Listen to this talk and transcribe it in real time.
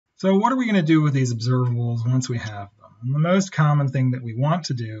So what are we going to do with these observables once we have them? And the most common thing that we want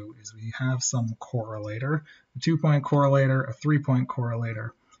to do is we have some correlator, a 2-point correlator, a 3-point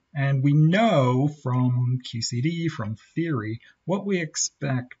correlator, and we know from QCD, from theory, what we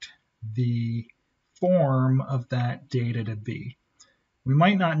expect the form of that data to be. We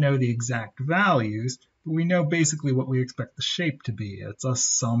might not know the exact values, but we know basically what we expect the shape to be. It's a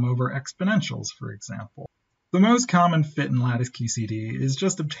sum over exponentials, for example. The most common fit in Lattice-QCD is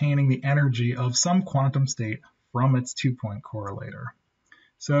just obtaining the energy of some quantum state from its 2-point correlator.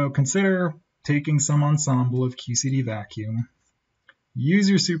 So consider taking some ensemble of QCD vacuum, use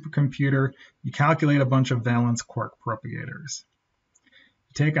your supercomputer, you calculate a bunch of valence quark propagators.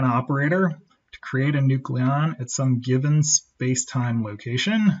 You take an operator to create a nucleon at some given space-time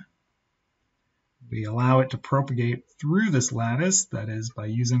location. We allow it to propagate through this lattice, that is, by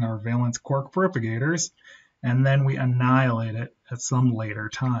using our valence quark propagators, and then we annihilate it at some later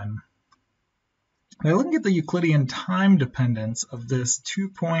time. By looking at the Euclidean time dependence of this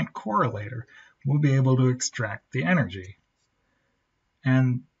 2-point correlator, we'll be able to extract the energy.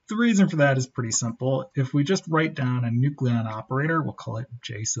 And the reason for that is pretty simple. If we just write down a nucleon operator, we'll call it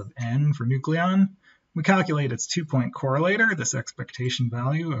J sub n for nucleon. We calculate its 2-point correlator, this expectation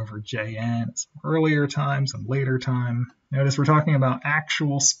value over Jn at some earlier time, some later time. Notice we're talking about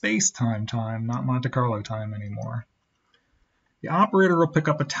actual space-time time, not Monte Carlo time anymore. The operator will pick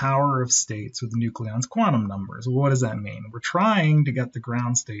up a tower of states with the nucleon's quantum numbers. Well, what does that mean? We're trying to get the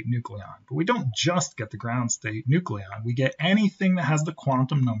ground state nucleon, but we don't just get the ground state nucleon. We get anything that has the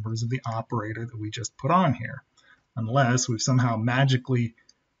quantum numbers of the operator that we just put on here, unless we've somehow magically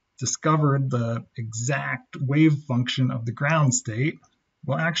discovered the exact wave function of the ground state.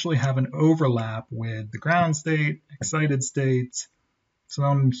 We'll actually have an overlap with the ground state, excited states,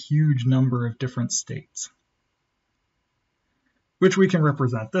 some huge number of different states, which we can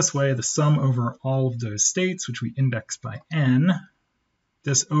represent this way, the sum over all of those states, which we index by n.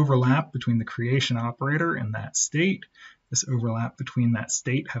 This overlap between the creation operator and that state, this overlap between that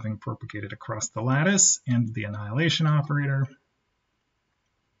state having propagated across the lattice and the annihilation operator.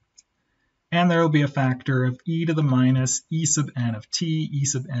 And there will be a factor of e to the minus e sub n of t, e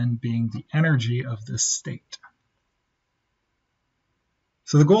sub n being the energy of this state.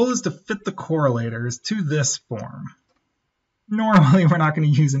 So the goal is to fit the correlators to this form. Normally, we're not going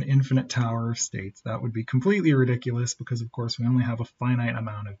to use an infinite tower of states. That would be completely ridiculous because, of course, we only have a finite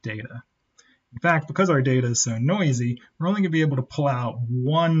amount of data. In fact, because our data is so noisy, we're only going to be able to pull out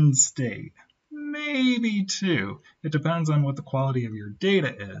one state, maybe two. It depends on what the quality of your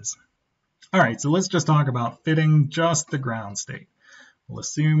data is. All right, so let's just talk about fitting just the ground state. We'll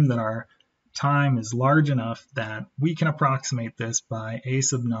assume that our time is large enough that we can approximate this by a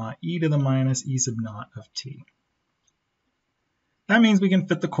sub naught e to the minus e sub naught of t. That means we can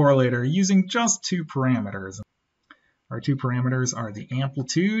fit the correlator using just two parameters. Our two parameters are the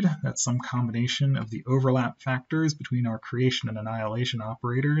amplitude, that's some combination of the overlap factors between our creation and annihilation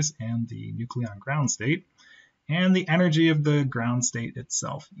operators and the nucleon ground state, and the energy of the ground state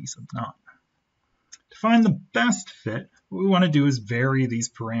itself, E sub naught. To find the best fit, what we want to do is vary these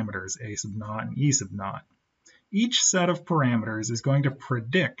parameters, A sub naught and E sub naught. Each set of parameters is going to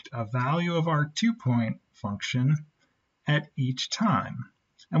predict a value of our 2-point function at each time.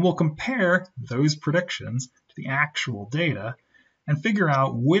 And we'll compare those predictions to the actual data and figure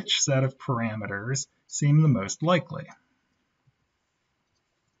out which set of parameters seem the most likely.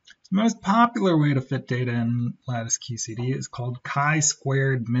 The most popular way to fit data in Lattice-QCD is called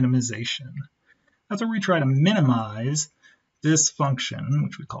chi-squared minimization. That's where we try to minimize this function,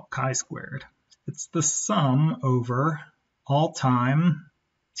 which we call chi-squared. It's the sum over all time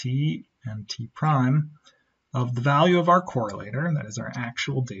t and t prime of the value of our correlator, that is our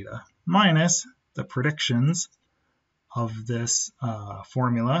actual data, minus the predictions of this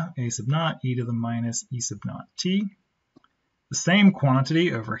formula, a sub naught e to the minus e sub naught t. The same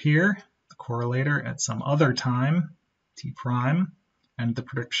quantity over here, the correlator at some other time, t prime, and the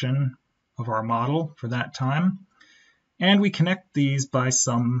prediction of our model for that time. And we connect these by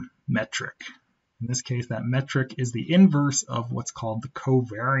some metric. In this case, that metric is the inverse of what's called the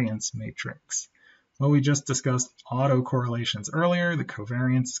covariance matrix. Well, we just discussed autocorrelations earlier. The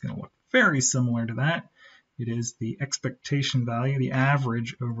covariance is going to look very similar to that. It is the expectation value, the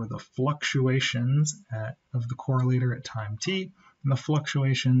average over the fluctuations of the correlator at time t and the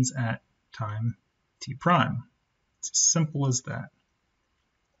fluctuations at time t prime. It's as simple as that.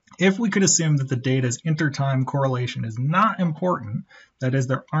 If we could assume that the data's intertime correlation is not important, that is,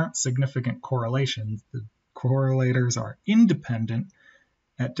 there aren't significant correlations, the correlators are independent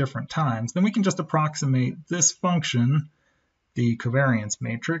at different times, then we can just approximate this function the covariance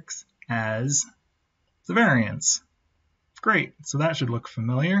matrix as the variance. Great, so that should look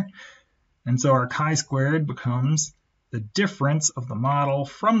familiar. And so our chi-squared becomes the difference of the model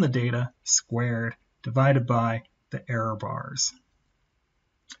from the data squared divided by the error bars.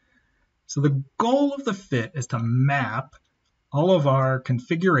 So the goal of the fit is to map all of our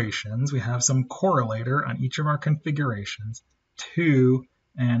configurations. We have some correlator on each of our configurations to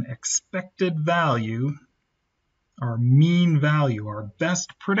an expected value, our mean value, our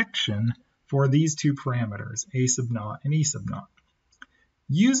best prediction for these two parameters, a sub naught and e sub naught.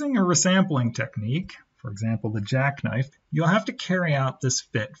 Using a resampling technique, for example the jackknife, you'll have to carry out this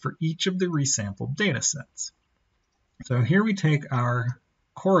fit for each of the resampled data sets. So here we take our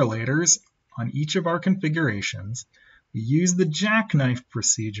correlators on each of our configurations. We use the jackknife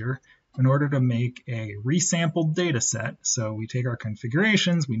procedure in order to make a resampled data set. So we take our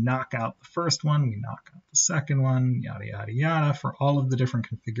configurations, we knock out the first one, we knock out the second one, yada, yada, yada, for all of the different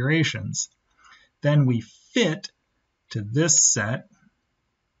configurations. Then we fit to this set,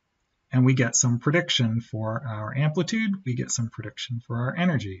 and we get some prediction for our amplitude, we get some prediction for our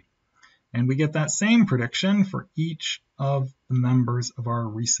energy. And we get that same prediction for each of the members of our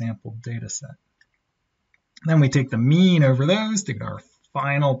resampled data set. Then we take the mean over those to get our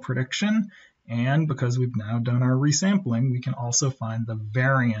final prediction, and because we've now done our resampling, we can also find the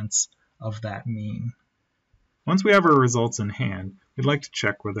variance of that mean. Once we have our results in hand, we'd like to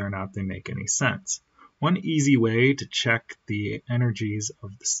check whether or not they make any sense. One easy way to check the energies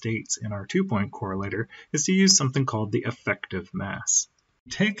of the states in our two-point correlator is to use something called the effective mass.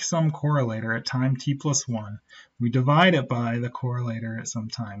 We take some correlator at time t plus 1, we divide it by the correlator at some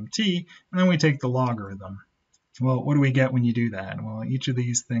time t, and then we take the logarithm. Well, what do we get when you do that? Well, each of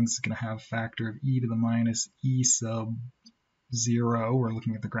these things is going to have a factor of e to the minus e sub 0. We're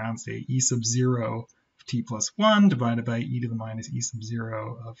looking at the ground state. E sub 0 of t plus 1 divided by e to the minus e sub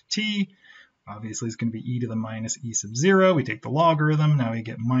 0 of t. Obviously, it's going to be e to the minus e sub 0. We take the logarithm. Now we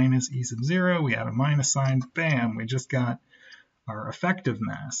get minus e sub 0. We add a minus sign. Bam! We just got our effective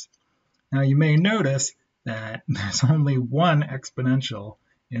mass. Now you may notice that there's only one exponential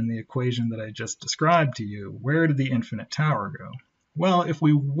in the equation that I just described to you. Where did the infinite tower go? Well, if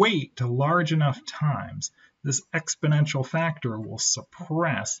we wait to large enough times, this exponential factor will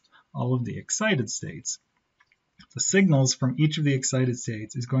suppress all of the excited states. The signals from each of the excited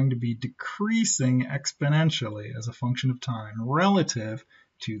states is going to be decreasing exponentially as a function of time relative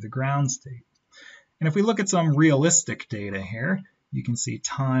to the ground state. And if we look at some realistic data here, you can see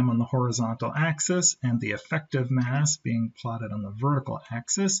time on the horizontal axis and the effective mass being plotted on the vertical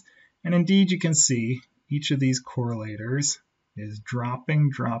axis. And indeed, you can see each of these correlators is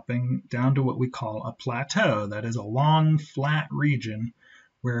dropping down to what we call a plateau. That is a long, flat region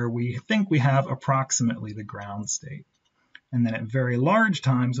where we think we have approximately the ground state. And then at very large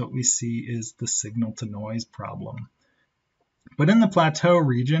times, what we see is the signal-to-noise problem. But in the plateau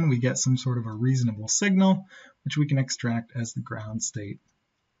region, we get some sort of a reasonable signal, which we can extract as the ground state.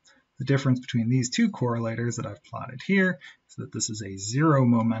 The difference between these two correlators that I've plotted here is that this is a zero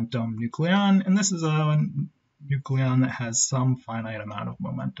momentum nucleon, and this is a nucleon that has some finite amount of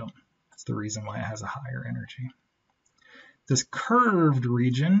momentum. That's the reason why it has a higher energy. This curved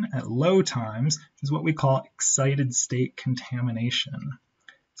region at low times is what we call excited state contamination.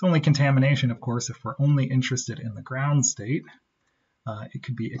 It's only contamination, of course, if we're only interested in the ground state. It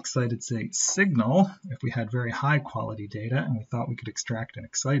could be excited state signal if we had very high quality data and we thought we could extract an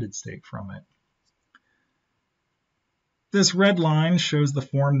excited state from it. This red line shows the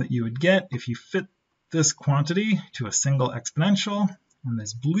form that you would get if you fit this quantity to a single exponential, and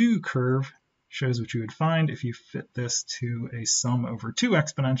this blue curve shows what you would find if you fit this to a sum over two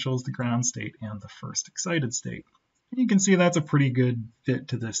exponentials, the ground state and the first excited state. And you can see that's a pretty good fit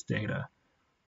to this data.